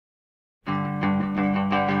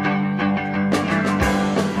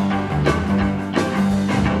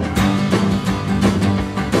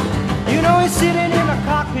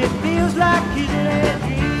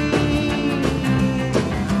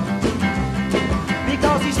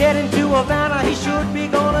heading to Havana, he should be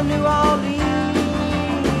going to New Orleans.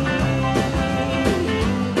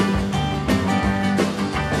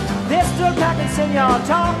 They're still talking, senor,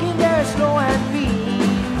 talking very slow and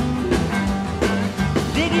mean.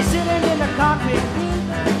 Diggy sitting in the cockpit,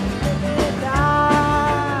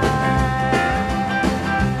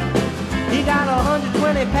 he got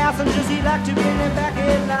 120 passengers, he'd like to bring them back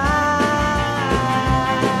in line.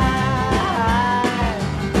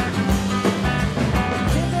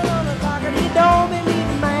 Sitting on the pocket, he don't believe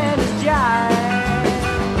the man is jive.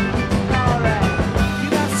 Alright,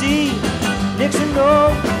 Cuba C, Nixon no.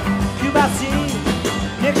 Cuba C,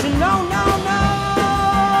 Nixon no, no, no.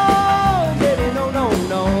 Baby, no, no,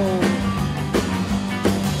 no.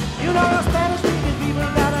 You know the Spanish-speaking people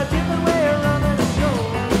got a different way of running the show.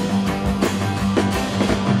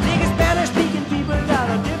 Spanish-speaking people got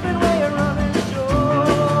a different way of running the show.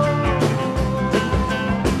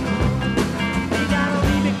 You gotta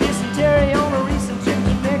leave a dysentery on a recent trip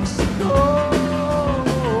to Mexico.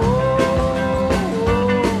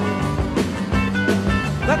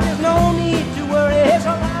 But there's no need to worry, it's a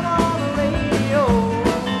lot on the radio.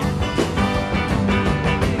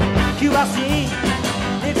 Cuba C,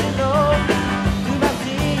 Nixon no. Cuba C,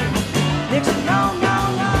 Nixon no, no,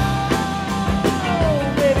 no.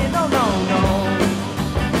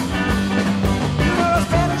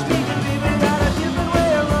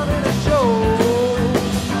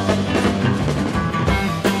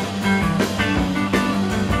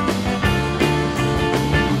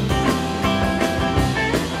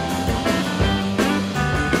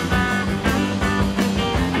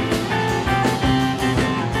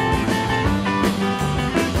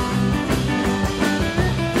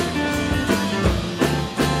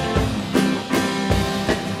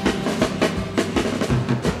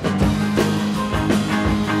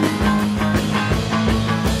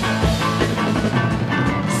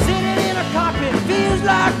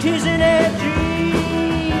 Tears in a